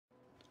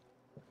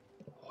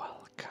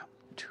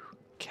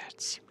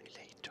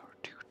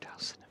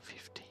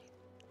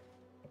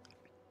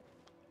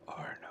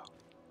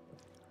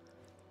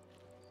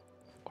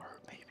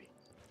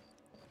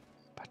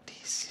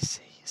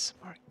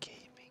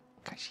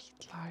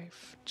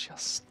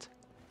just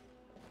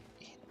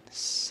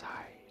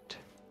inside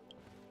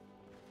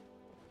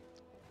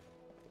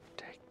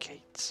the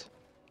gates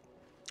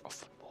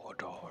of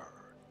Mordor.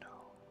 No,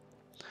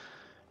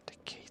 the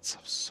gates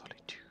of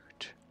Solitude.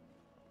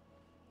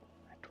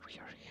 And we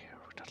are here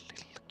with a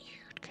little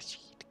cute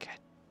Khajiit cat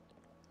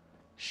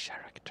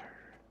character.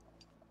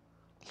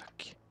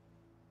 Look,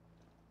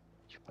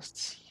 you must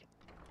see,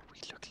 we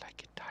look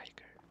like a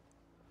tiger.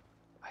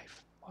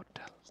 I've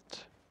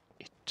modeled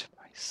it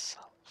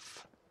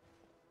myself.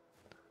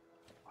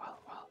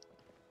 Well,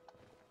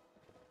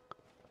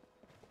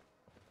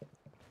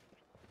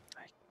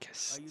 I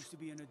guess. I used to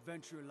be an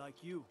adventurer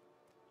like you.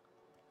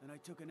 And I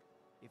took an...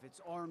 If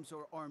it's arms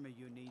or armor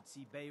you need,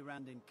 see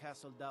Bayrand in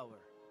Castle Dower.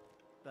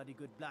 Bloody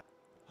good black...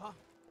 Huh?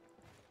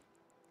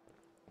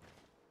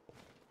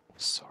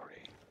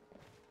 Sorry.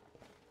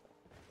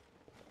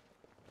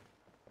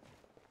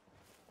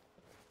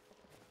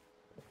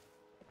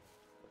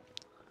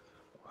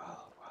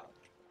 Well.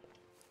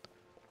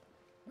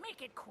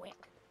 Make it quick.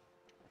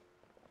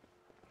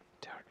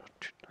 They are not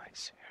too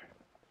nice here.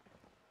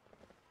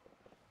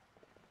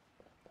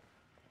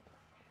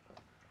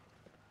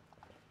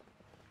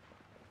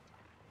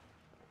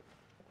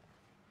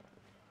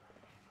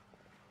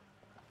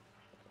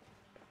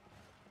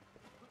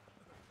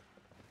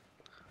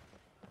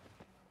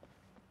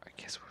 I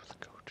guess we will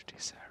go to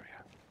this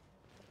area.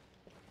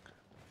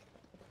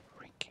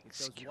 Winking If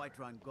those Skeever.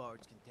 Whiterun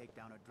guards can take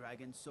down a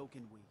dragon, so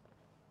can we.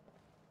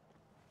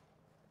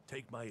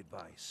 Take my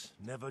advice.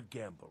 Never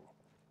gamble.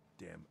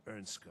 Damn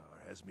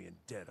Ernskar has me in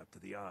debt up to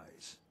the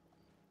eyes.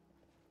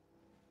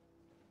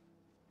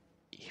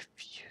 If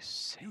you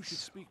say You should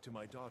so. speak to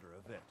my daughter,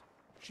 Yvette.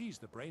 She's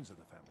the brains of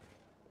the family.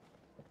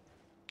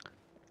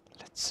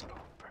 Let's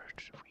over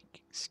to the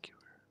Winking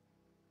Skeever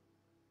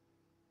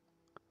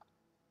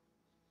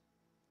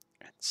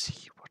and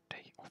see what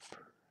they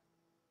offer.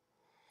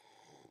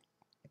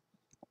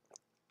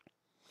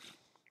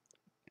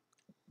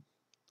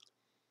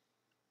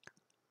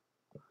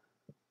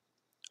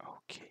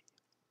 Okay.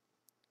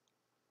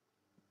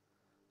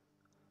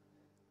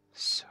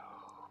 So,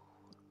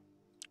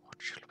 what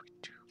should we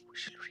do? We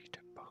should read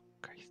a book,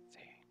 I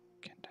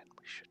think, and then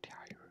we should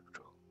hire a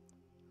room.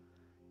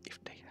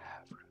 If they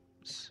have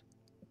rooms.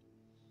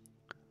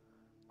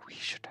 We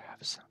should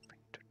have something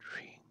to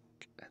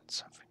drink and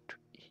something to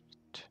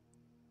eat.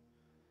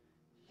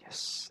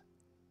 Yes,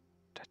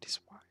 that is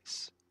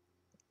wise.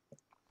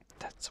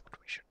 That's what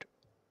we should do.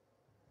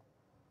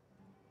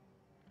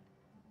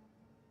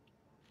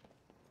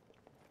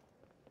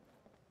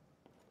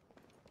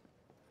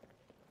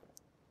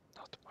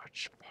 Not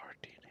much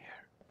party in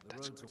here. The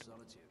That's road to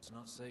Solitude is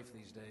not safe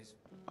these days.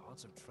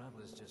 Lots of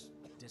travelers just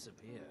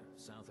disappear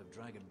south of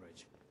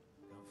Dragonbridge.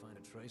 Can't find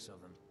a trace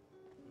of them.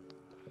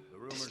 The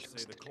rumors looks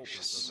say the culprits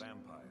delicious. are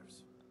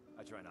vampires.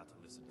 I try not to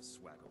listen to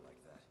swaggle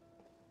like that.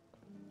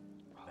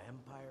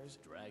 Vampires,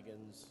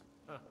 dragons.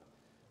 Huh.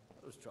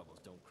 Those troubles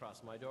don't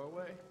cross my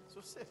doorway.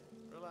 So sit,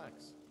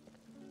 relax.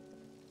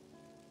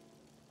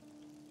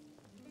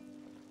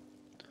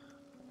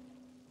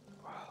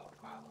 Well.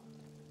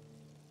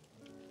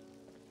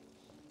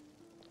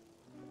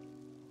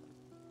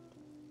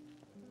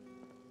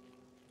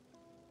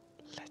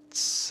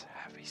 Let's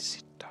have a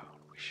sit down.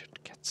 We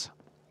should get some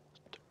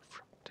water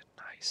from the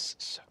nice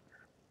summer.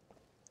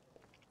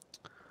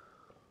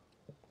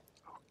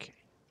 Okay,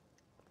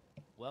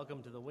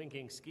 Welcome to the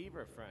Winking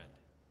Skeever, friend.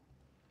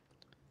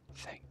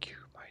 thank you,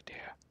 my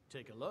dear.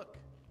 Take a look.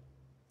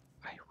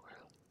 I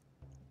will.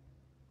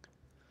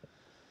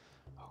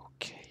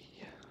 Okay.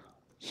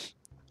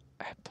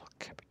 Apple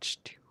cabbage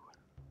stew.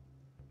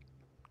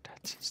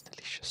 That seems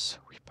delicious.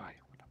 We buy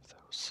one of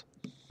those.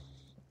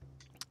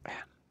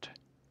 And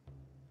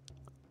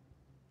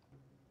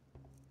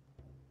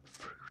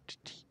fruit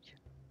tea.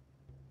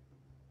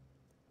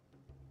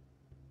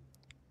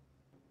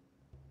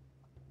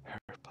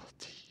 Herbal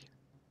tea.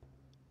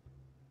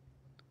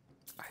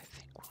 I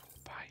think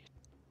we'll buy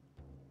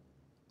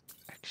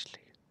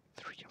actually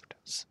 3 of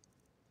those.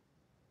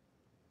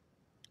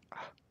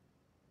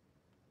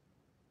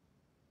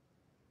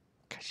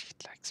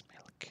 Khajiit likes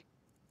milk.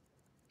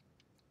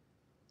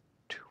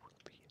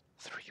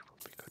 3 will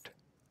be good.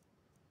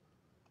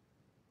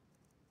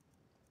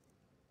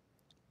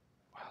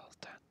 Well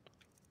then,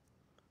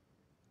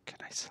 can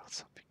I sell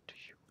something to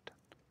you then?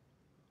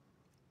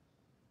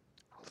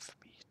 Wolf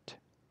meat?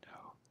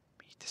 No,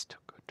 meat is too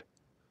good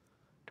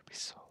to be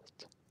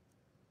sold.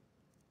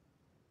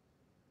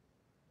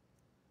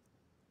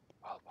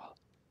 Well.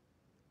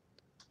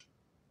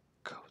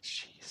 Goat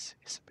cheese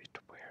is a bit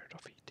weird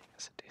of eating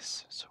as it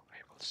is, so I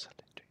will sell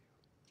it to you.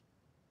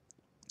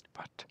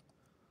 But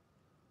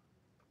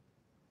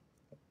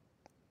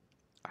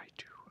I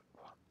do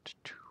want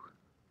to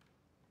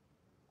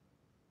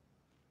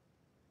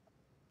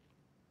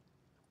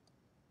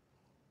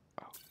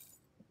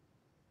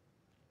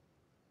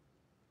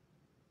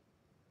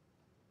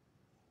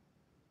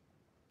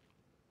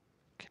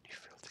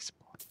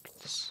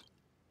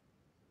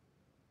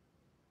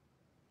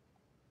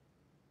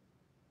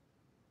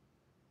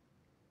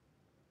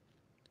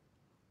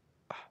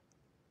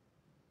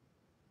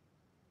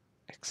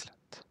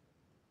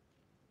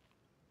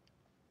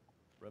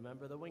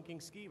Remember the Winking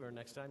Skeever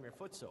next time you're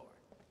footsore.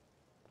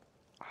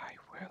 I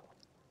will.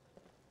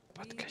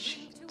 But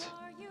Khajiit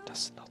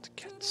does not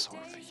get sore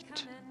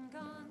feet.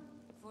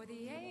 For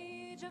the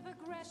age of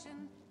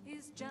aggression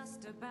is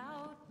just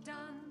about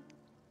done.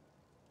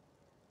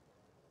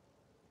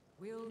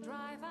 We'll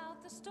drive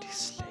out the storm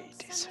This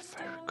lady is a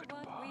very good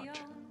bard.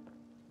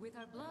 With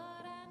our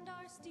blood and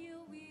our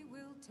steel, we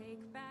will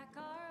take back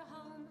our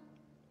home.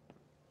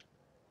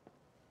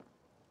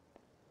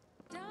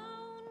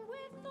 Down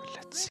with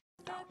Let's Ulrich,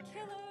 the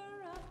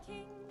killer of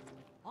kings.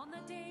 On the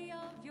day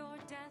of your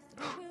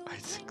death, we will I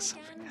think drink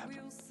something and happened.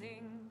 we'll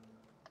sing.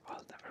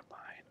 Well, never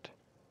mind.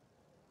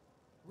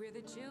 We're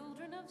the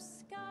children of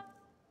Sky.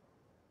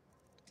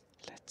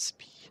 Let's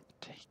be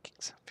taking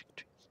something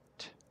to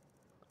eat.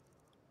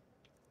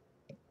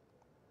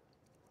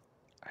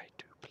 I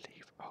do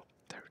believe. Oh,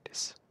 there it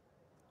is.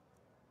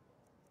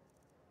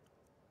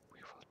 We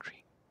will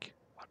drink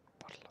 1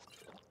 bottle of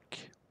milk.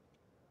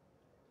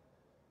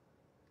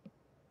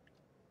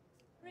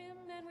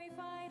 And we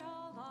fight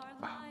all our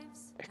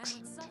lives.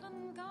 excellent. And when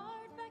Southern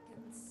Guard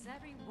beckons,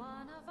 every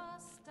one of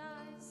us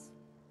dies.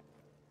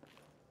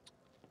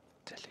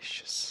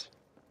 Delicious.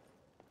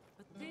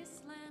 But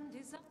this land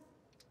is up.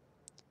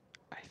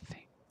 I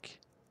think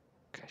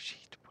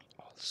Khajiit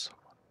will also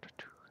want to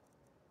do.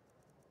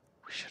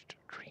 We should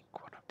drink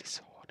one of these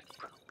horny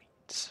brew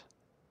meats.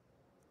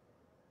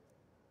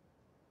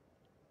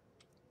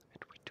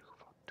 And we do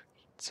want to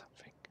eat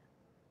something.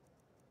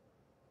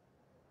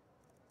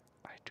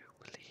 I do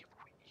believe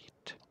we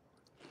eat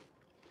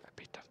a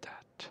bit of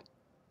that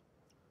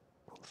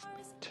wolf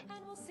meat.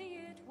 And we'll see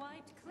it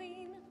wiped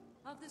clean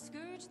of the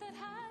scourge that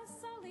has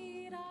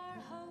sullied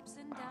our hopes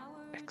and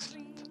our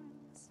excellent.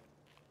 dreams.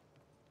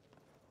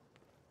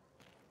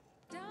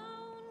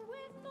 Down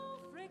with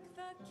Ulfric,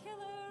 the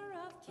killer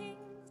of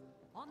kings.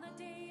 On the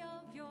day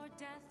of your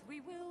death,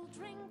 we will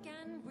drink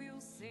and we'll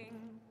sing.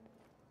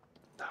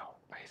 Now,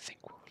 I think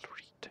we will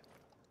read.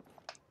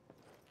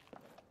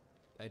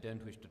 I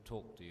don't wish to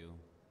talk to you.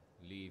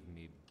 Leave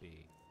me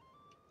be.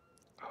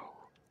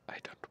 Oh, I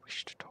don't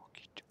wish to talk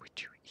with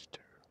you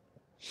either.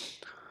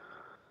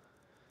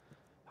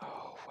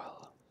 Oh,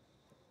 well.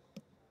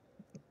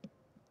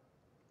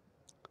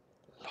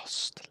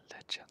 Lost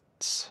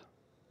Legends.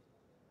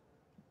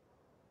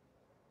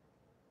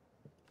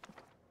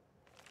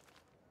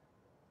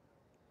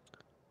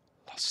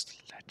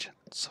 Lost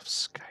Legends of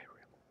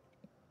Skyrim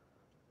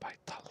by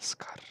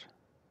Talskar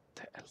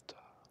the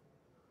Elder,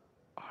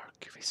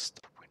 Archivist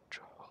of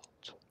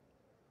Winterhold.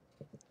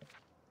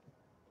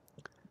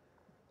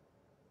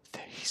 The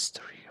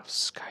history of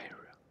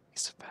Skyrim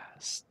is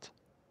vast,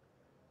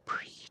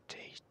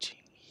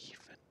 predating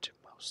even the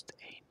most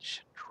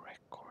ancient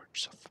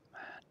records of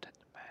man and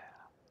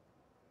mare.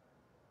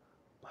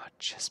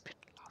 Much has been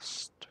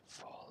lost,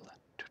 fallen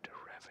to the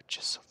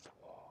ravages of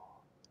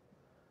war,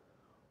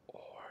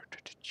 or to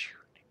the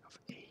tuning of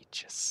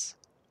ages.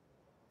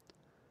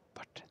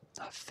 But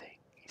nothing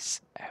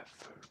is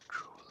ever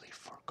truly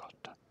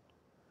forgotten.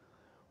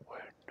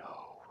 Where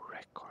no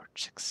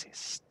records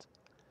exist,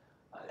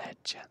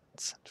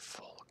 legends and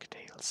folk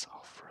tales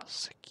offer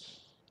us a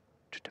key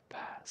to the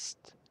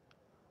past,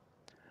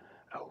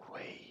 a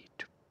way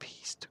to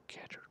piece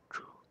together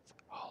truth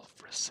half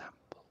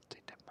resembled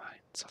in the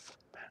minds of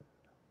men.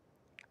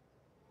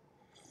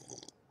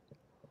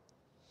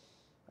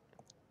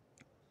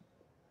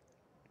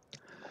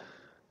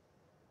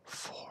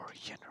 For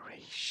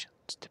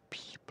generations, the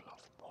people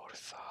of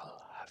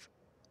Morthal have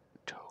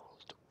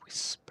told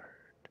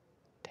whispered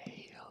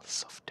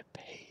tales of the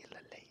Pale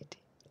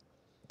Lady,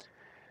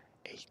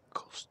 a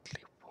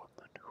ghostly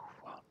woman who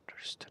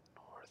wanders the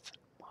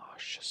northern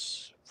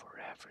marshes,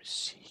 forever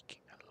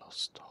seeking a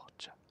lost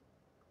daughter.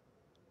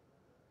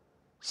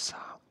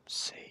 Some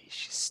say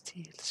she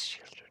steals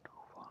children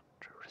who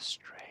wander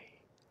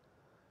astray,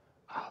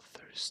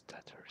 others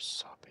that her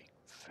sobbing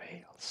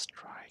veil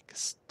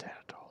strikes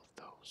dead all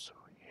those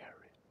who hear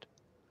it.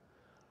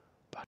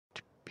 But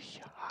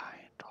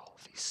behind all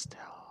these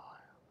tales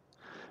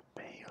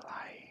may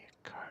lie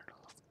a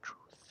kernel of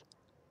truth,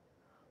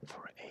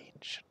 for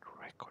ancient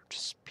records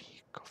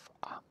speak of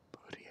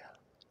Amburiel,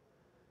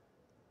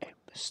 a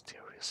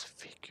mysterious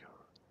figure,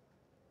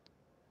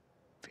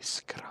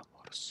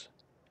 Visgramors.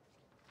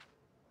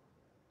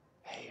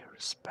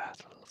 Hares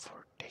battled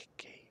for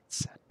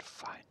decades and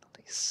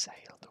finally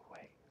sailed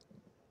away.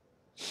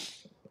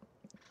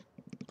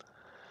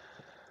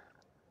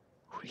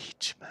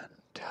 Rich men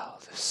tell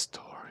the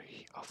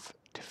story of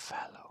the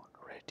Fallon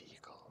Red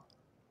Eagle,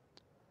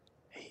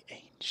 a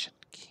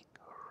ancient king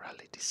who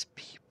rallied his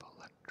people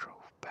and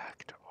drove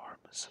back the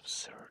armies of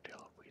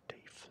Cyrodiil with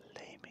a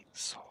flaming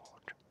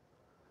sword.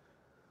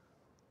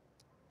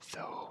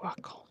 Though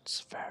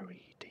accounts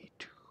vary, they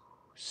do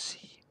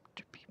seem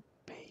to be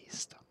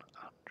based on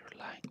an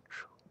underlying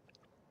truth.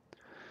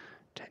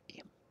 The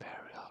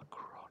imperial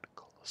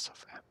chronicles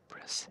of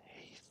Empress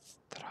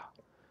Heithra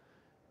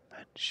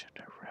mention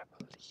a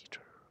rebel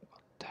leader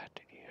on that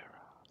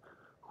era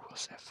who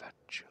was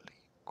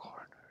eventually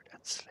cornered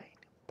and slain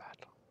in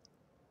battle.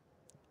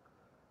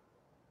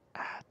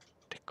 Add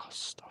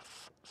lost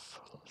a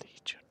full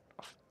legion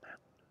of men.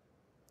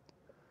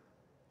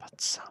 But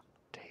some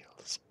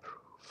tales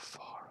prove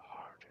far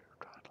harder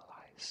to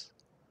analyze.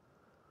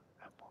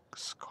 Among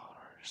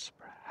scholars,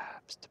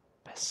 perhaps the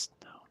best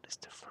known is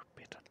the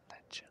forbidden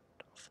legend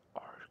of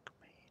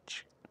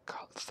Archmage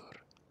Kalthur.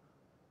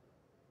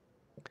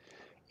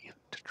 In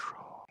the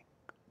drawing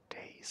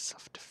days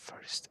of the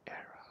First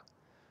Era,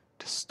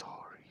 the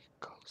story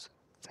goes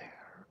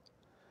there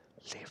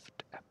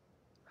lived a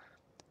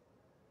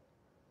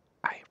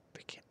I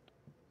begin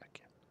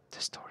again. The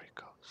story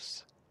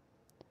goes.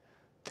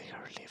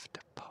 There lived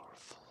a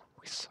powerful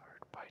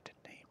wizard by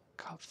the name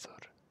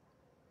Kalthur.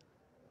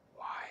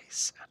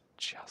 Wise and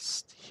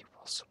just, he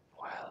was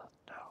well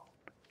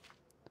known.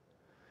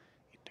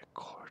 In the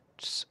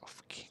courts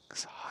of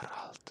Kings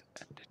Harald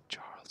and the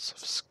Jarls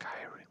of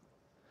Skyrim,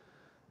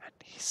 and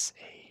his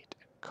aid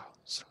and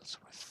counsels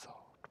were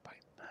thought by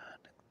man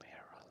and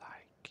mare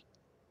alike.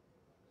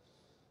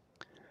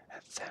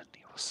 And then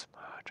he was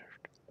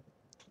murdered.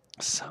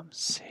 Some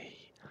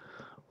say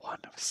one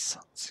of his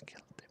sons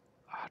killed him,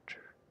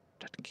 other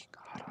that King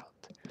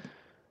Harald,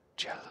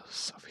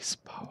 jealous of his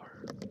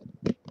power,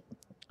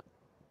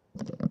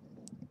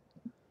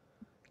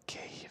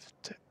 gave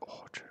the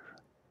order.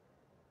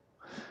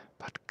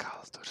 But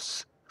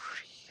Galdur's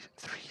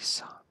three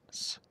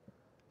sons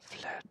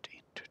fled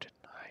into the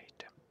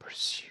night and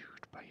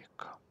pursued by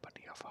a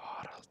company of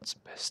Harald's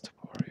best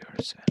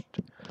warriors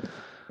and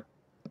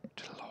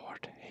the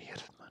Lord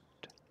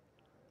Heirmund,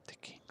 the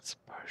king's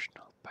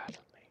personal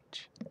battle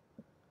mage.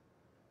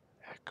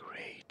 A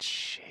great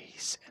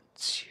chase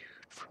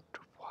ensued from the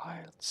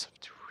wilds of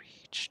the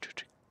Reach to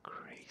the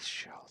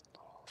glacial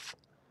north.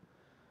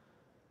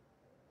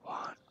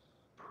 One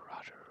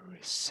brother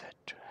is said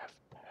to have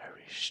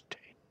perished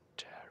in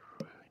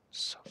the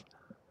ruins of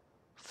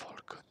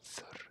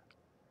Volgunthur,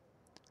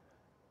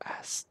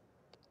 as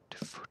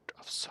the foot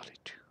of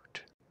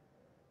Solitude.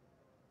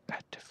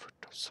 At the foot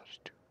of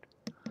Solitude.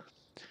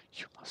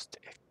 You must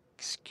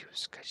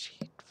excuse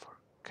Khajiit, for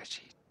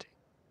Khajiit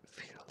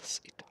feels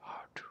it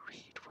hard to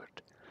read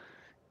with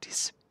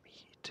this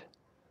mead,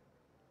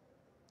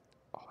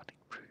 honey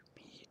brew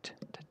mead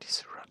that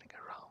is running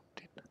around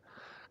in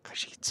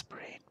Khajiit's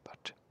brain,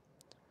 but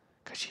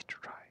Khajiit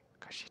dry,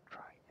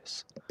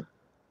 yes.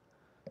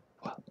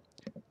 Well,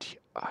 the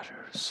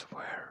others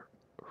were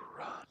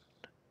run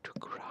to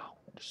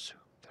ground soon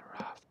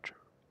thereafter,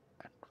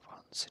 and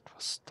once it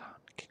was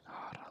done, King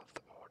Harald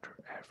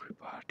ordered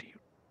everybody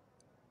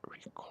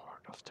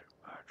record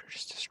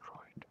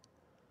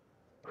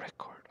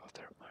of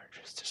their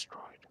murders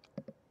destroyed.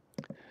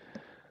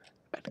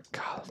 And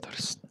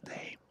Galdur's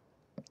name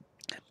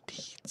and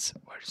deeds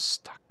were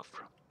stuck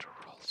from the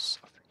rolls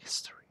of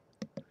history.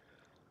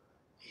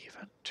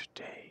 Even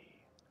today,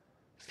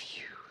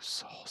 few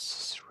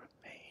sources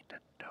remain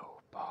and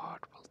no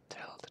bard will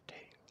tell the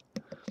tale.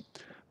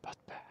 But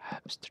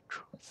perhaps the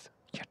truth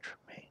yet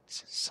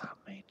remains in some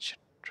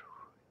ancient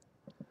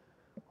ruin,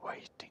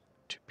 waiting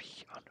to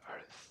be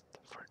unearthed,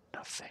 for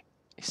nothing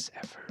is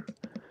ever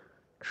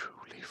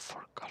truly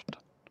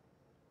forgotten.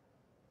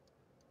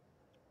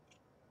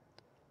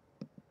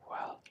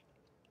 Well,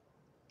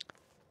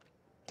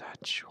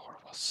 that sure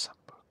was some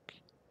book.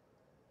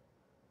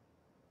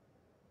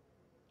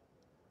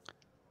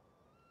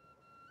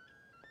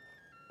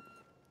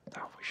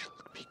 Now we shall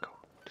be going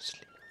to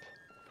sleep.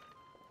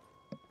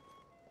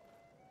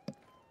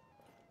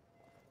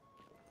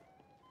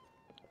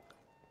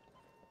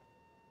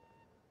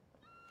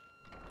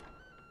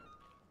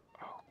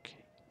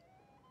 Okay.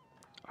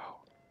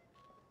 Oh.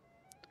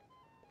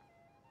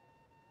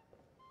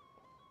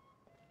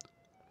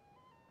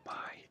 My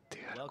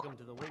dear. Welcome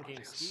to the Winking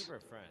Cornelius.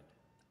 Skeever, friend.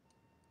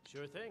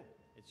 Sure thing.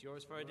 It's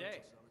yours for a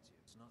day. Solitude.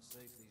 It's not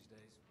safe these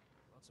days.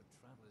 Lots of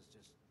travelers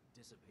just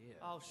disappear.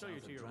 I'll show you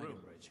south to of your room.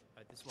 Dragonbridge.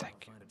 This one.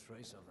 Thank you. Find a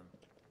trace of them.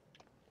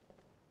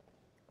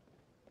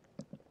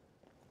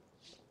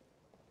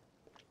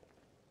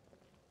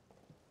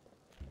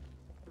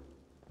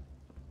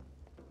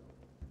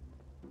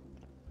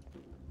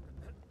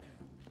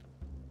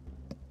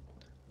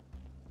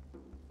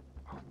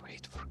 I'll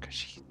wait for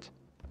Khajiit.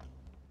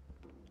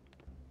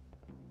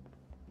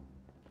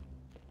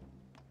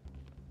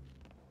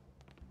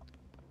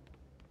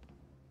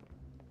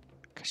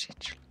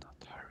 Khajiit should not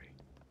hurry.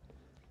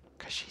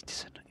 Khajiit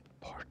is an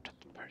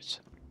important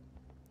person.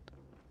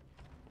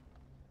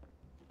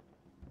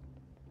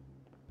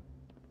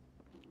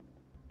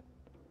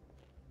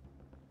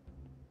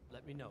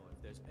 Let me know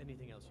if there's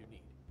anything else you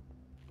need.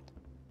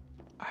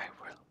 I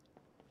will.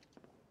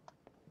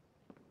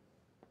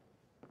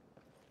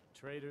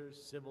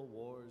 Traitors, civil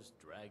wars,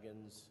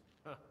 dragons.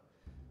 Huh.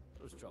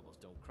 Those troubles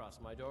don't cross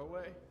my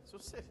doorway, so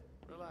sit,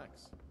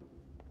 relax.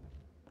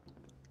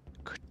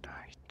 Good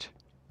night.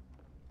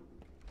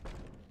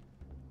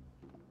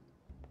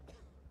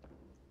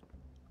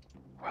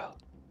 Well,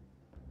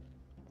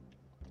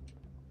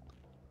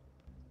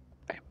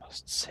 I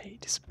must say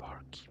this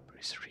barkeeper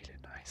is really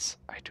nice.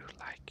 I do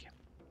like him.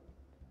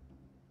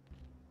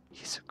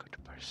 He's a good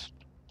person.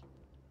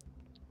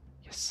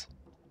 Yes.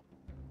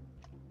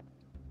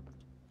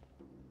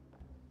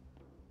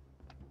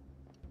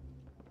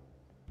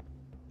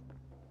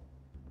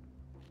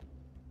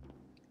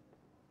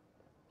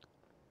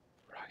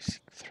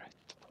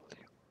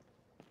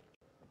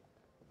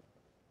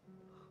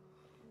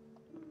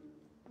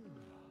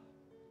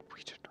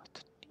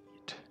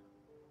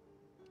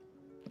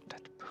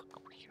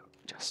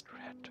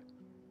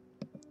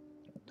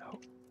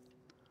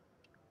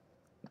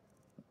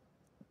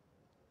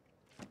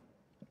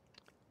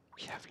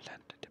 We have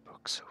landed the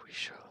book, so we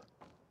shall.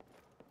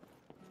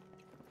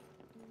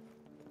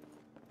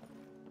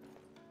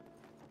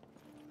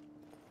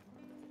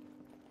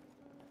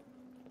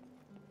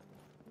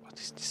 What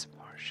is this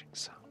marching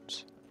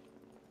sound?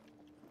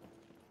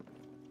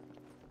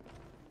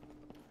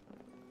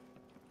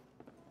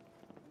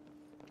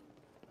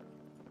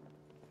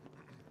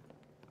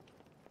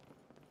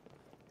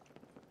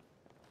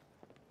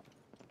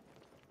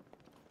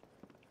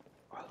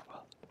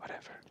 Well,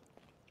 whatever.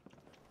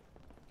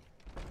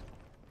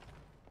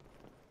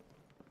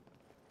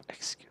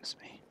 Excuse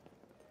me.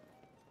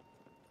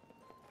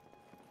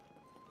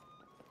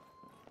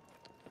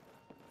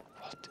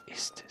 What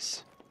is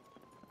this?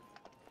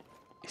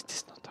 Is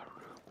this not our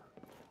room?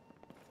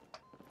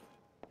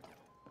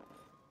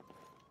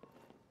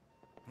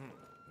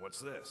 What's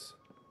this?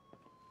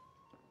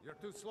 You're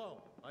too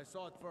slow. I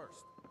saw it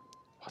first.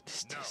 What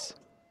is this?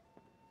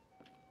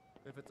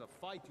 If it's a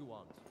fight you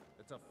want,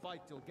 it's a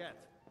fight you'll get.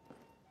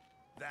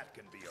 That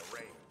can be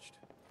arranged.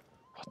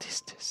 What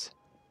is this?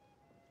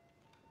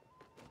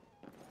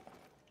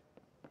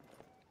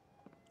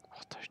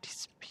 What are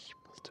these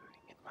people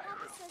doing in my Papa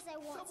room? says I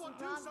want Someone to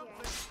do rob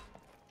something!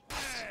 here.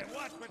 Hey,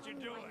 watch what you're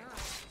doing!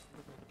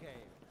 Little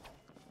game.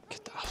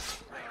 Get out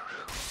of my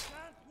room.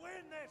 Can't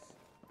win this!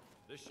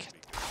 This should be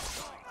Get good. out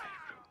of my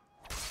room.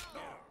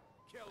 No!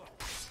 Kill him!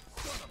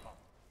 Son of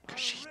a...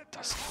 Khajiit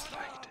does not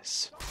like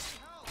this.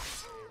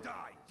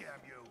 Die,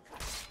 damn you!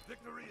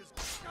 Victory is...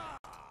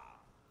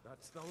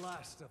 That's the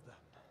last of them.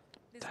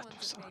 This That one's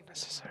was a favorite.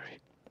 unnecessary.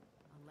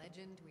 A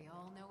legend we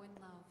all know and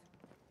love.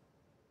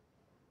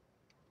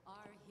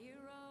 Our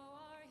hero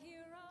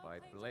By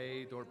plays a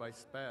blade or by warrior's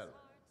spell. heart.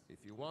 If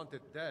you want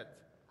it dead,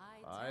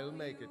 I I'll tell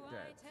make you, it I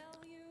dead.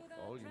 tell you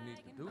the All you need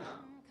to do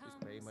dragonborn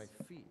is pay my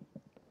comes. fee.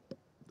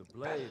 The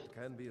blade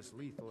can be as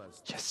lethal as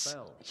the Yes,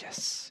 spell,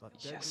 yes, but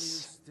deadlier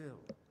yes. still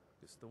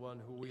is the one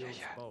who wields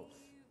yeah. both.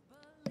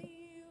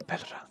 Believe the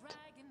Belrand,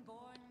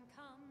 dragonborn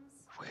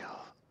comes.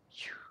 will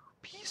you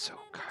be so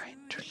kind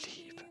to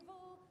leave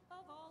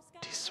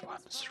this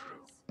one's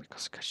room?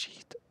 Because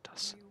Khajiit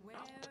does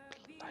not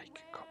like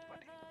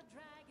company.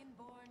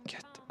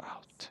 Get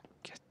out,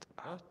 get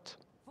out,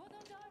 For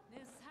the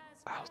darkness has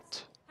out.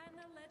 passed, and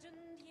the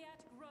legend yet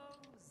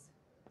grows.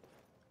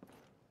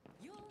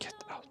 You'll Get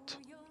know, out.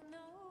 You'll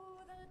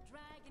know the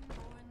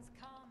dragonborns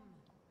come.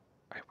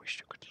 I wish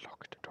you could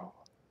lock the door.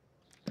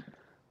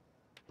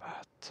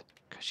 But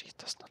Khajiit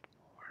does not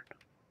mourn.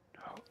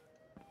 No.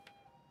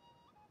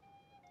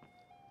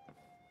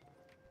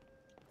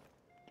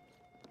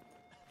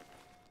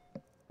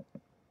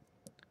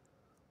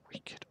 We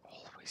could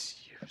always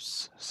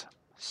use some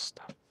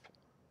stuff.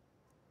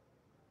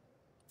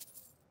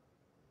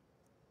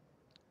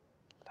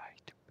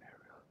 Light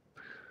burial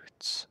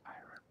boots,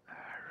 iron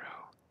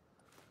arrow,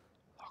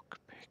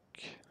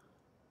 lockpick.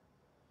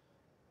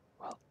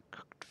 Well,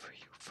 cooked for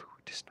you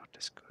food is not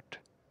as good,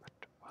 but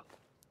well,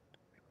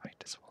 we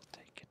might as well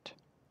take it.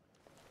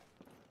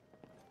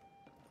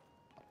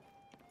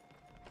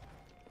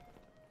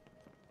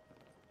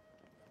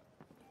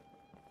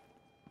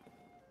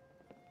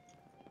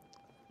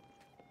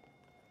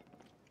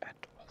 And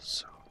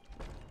also,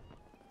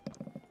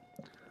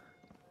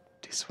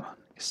 this one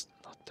is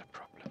not the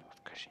problem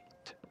of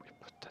Khajiit. We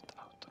put that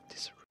out of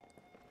this room.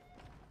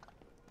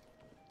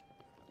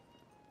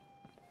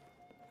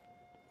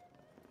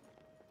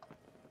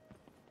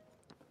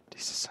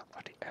 This is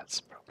somebody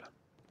else's problem.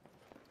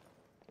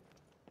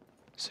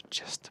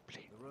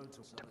 Suggestably, The road to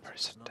the Solitude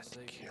person is not that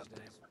safe these killed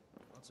days. him.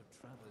 Lots of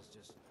travelers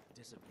just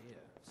disappear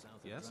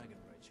south Yes? of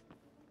Dragonbridge.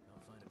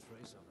 Can't find a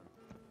trace of them.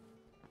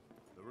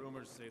 The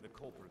rumors say the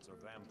culprits are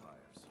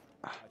vampires.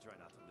 Ah. I try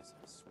not to listen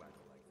to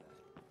swaggle like that.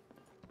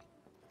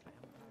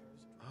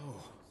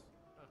 Oh,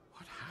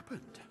 what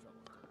happened?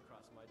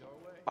 Cross my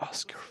doorway.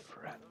 Ask your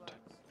friend.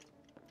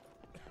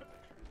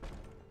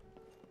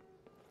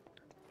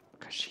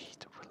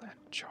 Khajiit will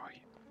enjoy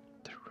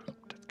the room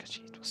that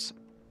Khajiit was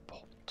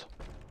bought.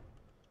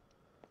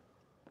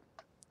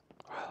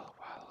 Well,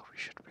 we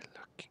should be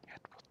looking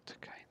at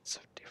what kinds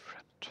of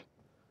different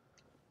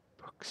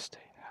books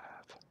they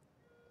have.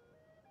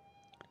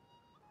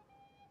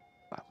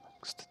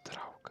 Amongst the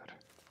Draugr.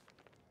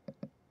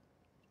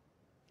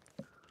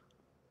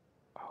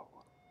 Oh.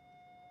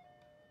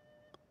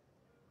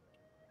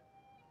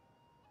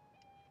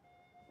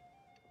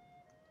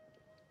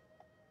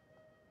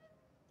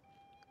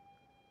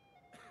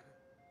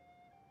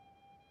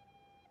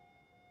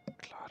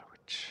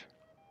 Klarwich.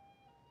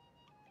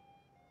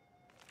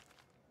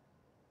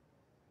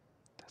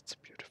 That's a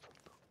beautiful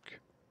book.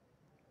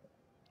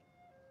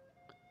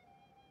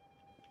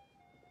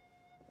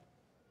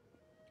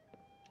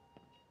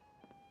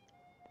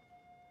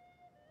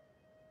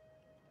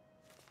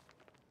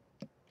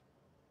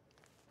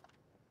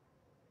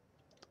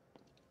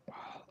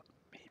 Well,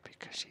 maybe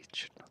Khajiit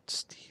should not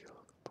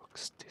steal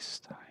books this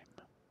time.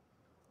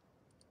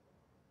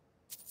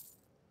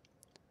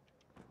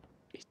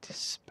 It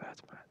is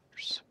bad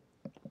manners.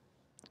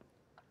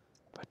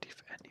 But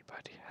if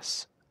anybody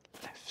has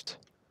left,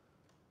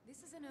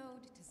 This is an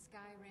ode to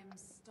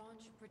Skyrim's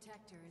staunch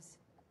protectors,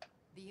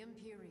 the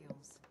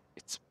Imperials.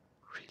 It's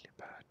really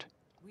bad.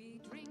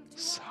 We drink to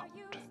Sound. our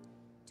youth,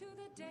 to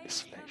the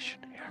days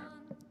Isolation come and here.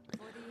 gone,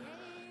 for the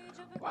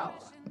age of Well,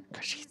 aggression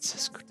Khajiit is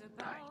says just good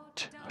about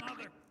night. done. What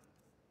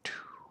do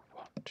we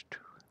want to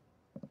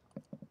do?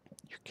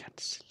 You can't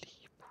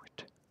sleep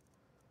with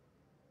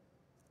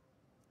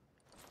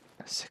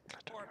a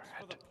cichlet on your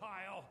head.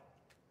 pile.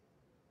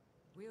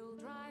 We'll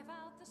drive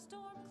out the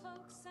storm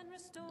cloaks and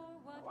restore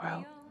what Well,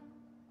 we own.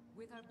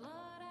 With our blood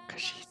and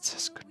Khajiit our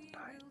says steel, good we will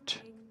night.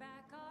 take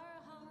back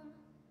our home.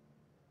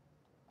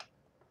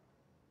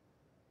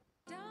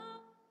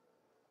 Down.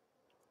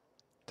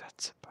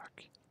 That's a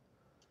bug.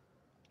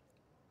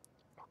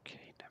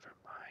 Okay, never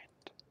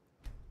mind.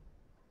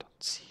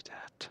 Don't see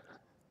that.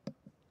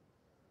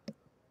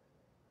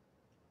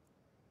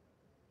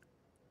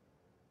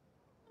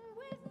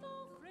 With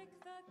Ulfric,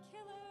 the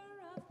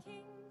killer of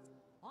kings,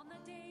 on the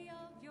day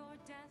of your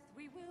death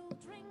we will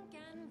drink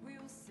and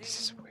we'll sing.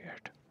 This is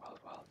weird.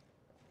 Well.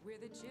 We're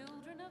the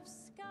children of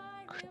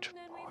Skyrim Good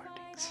and we morning,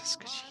 fight says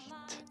all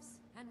our Khajiit. lives.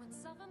 And when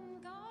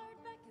Sovngarde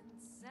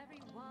beckons,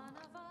 every one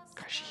of us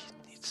Khajiit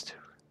comes. needs to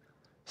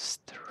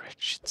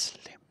stretch its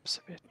limbs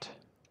a bit.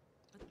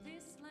 But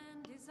this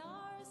land is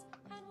ours,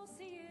 and we'll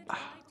see it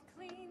Ah. wiped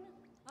clean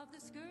of the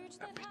scourge A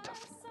that bit has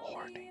of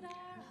warning. sullied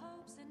our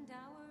hopes and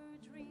our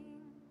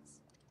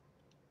dreams.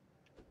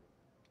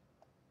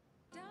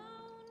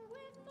 Down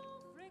with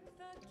Ulfric,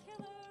 the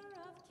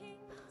killer of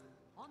kings.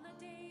 On the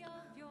day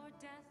of your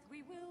death,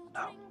 we will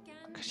No, drink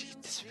and Khajiit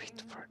we'll is fit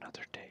sing. for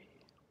another day.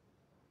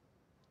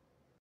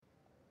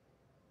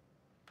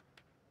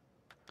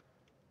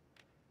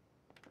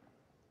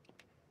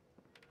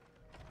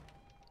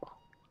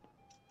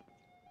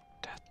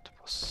 That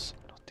was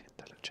not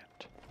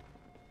intelligent.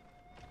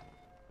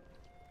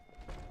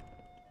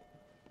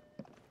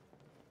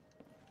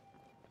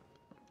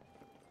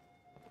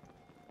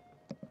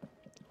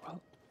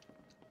 Well,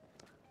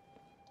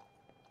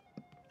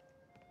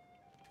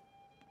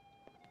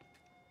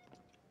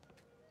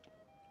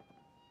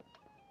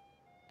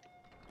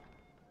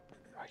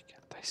 why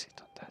can't I sit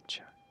on that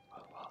chair?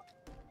 Well.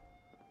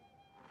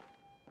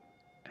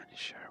 Any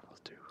chair will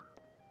do.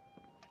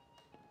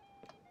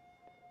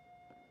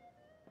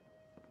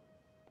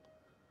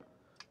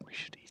 We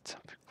should eat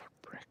something for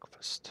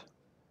breakfast.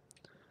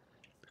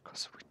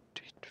 Because we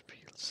did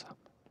feel some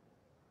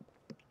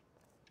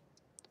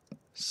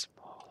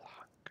small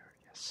hunger,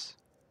 yes.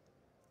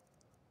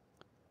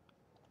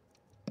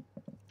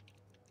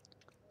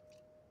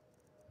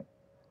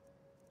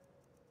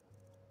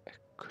 A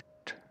good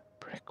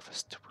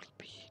breakfast will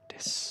be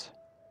this.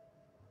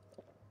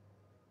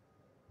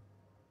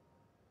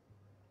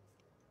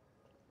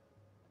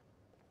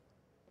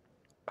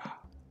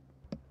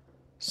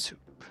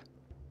 Soup.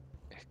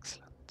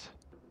 Excellent.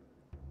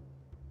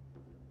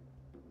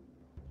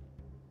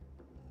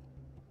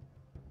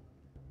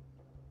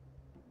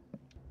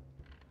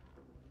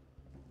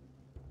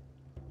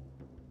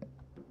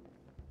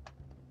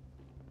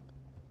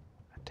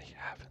 And they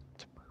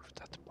haven't moved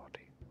that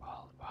body.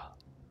 Well,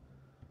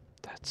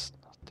 that's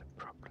not the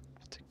problem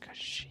with the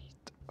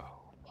Khajiit.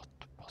 Oh, what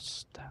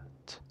was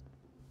that?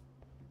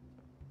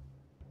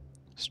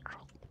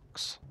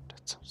 Strongbox.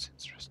 That sounds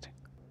interesting.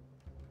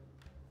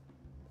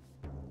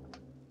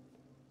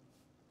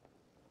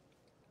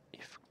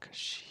 If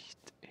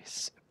Khajiit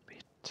is a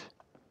bit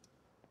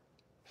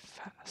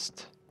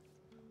fast,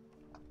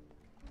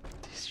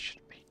 this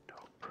should be no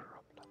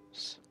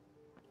problems.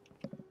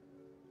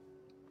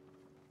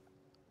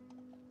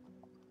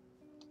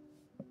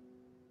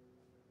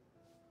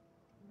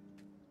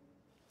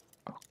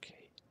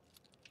 Okay.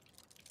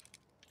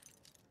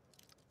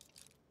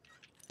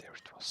 There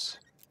it was.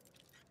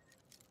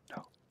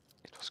 No,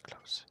 it was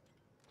close.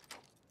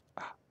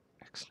 Ah,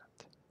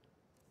 excellent.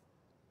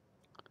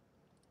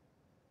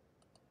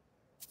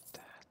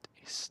 That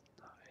is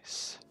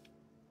nice.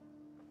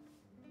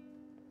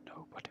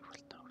 Nobody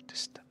will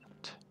notice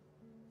that.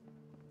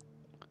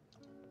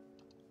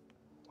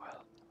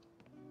 Well,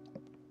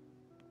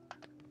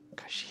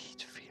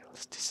 Khajiit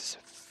feels this is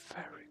a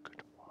very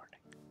good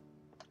morning.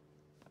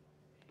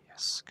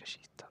 Yes,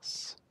 Khajiit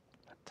does.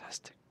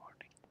 Fantastic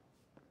morning.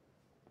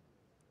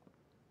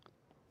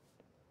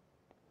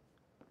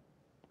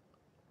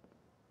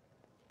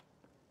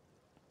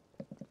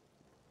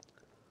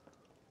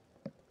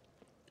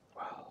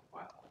 Well.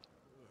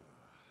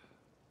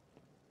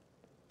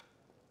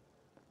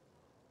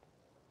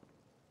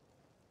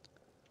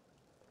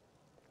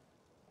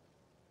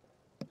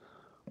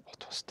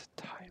 What was the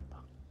time?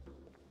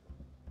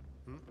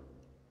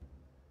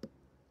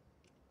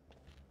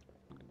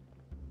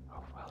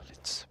 Oh well,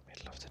 it's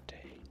middle of the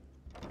day.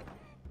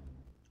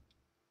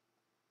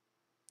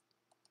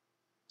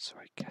 So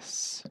I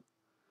guess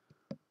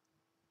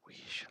we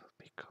shall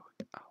be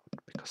going out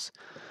because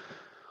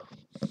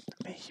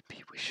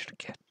maybe we should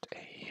get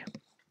a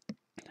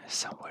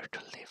somewhere to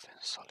live in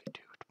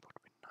Solitude would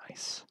be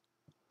nice.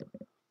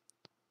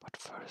 But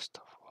first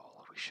of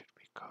all, we should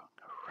be going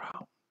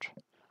around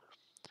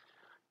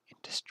in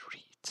the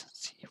streets and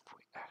see if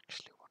we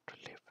actually want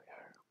to live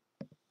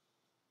here.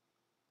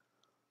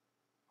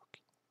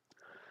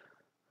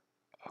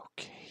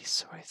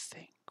 I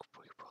think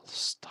we will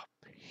stop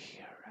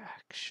here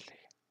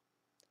actually,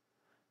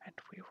 and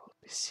we will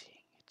be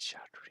seeing each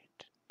other in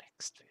the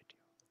next video.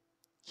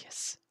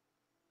 Yes.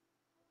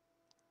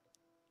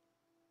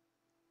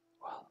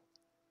 Well,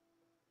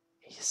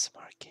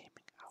 ASMR Gaming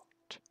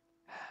out.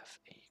 Have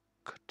a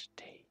good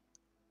day.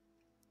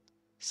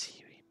 See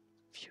you in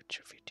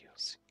future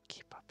videos.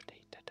 Keep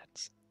updated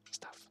and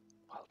stuff.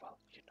 Well,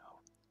 you know.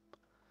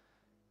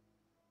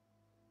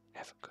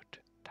 Have a good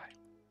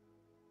time.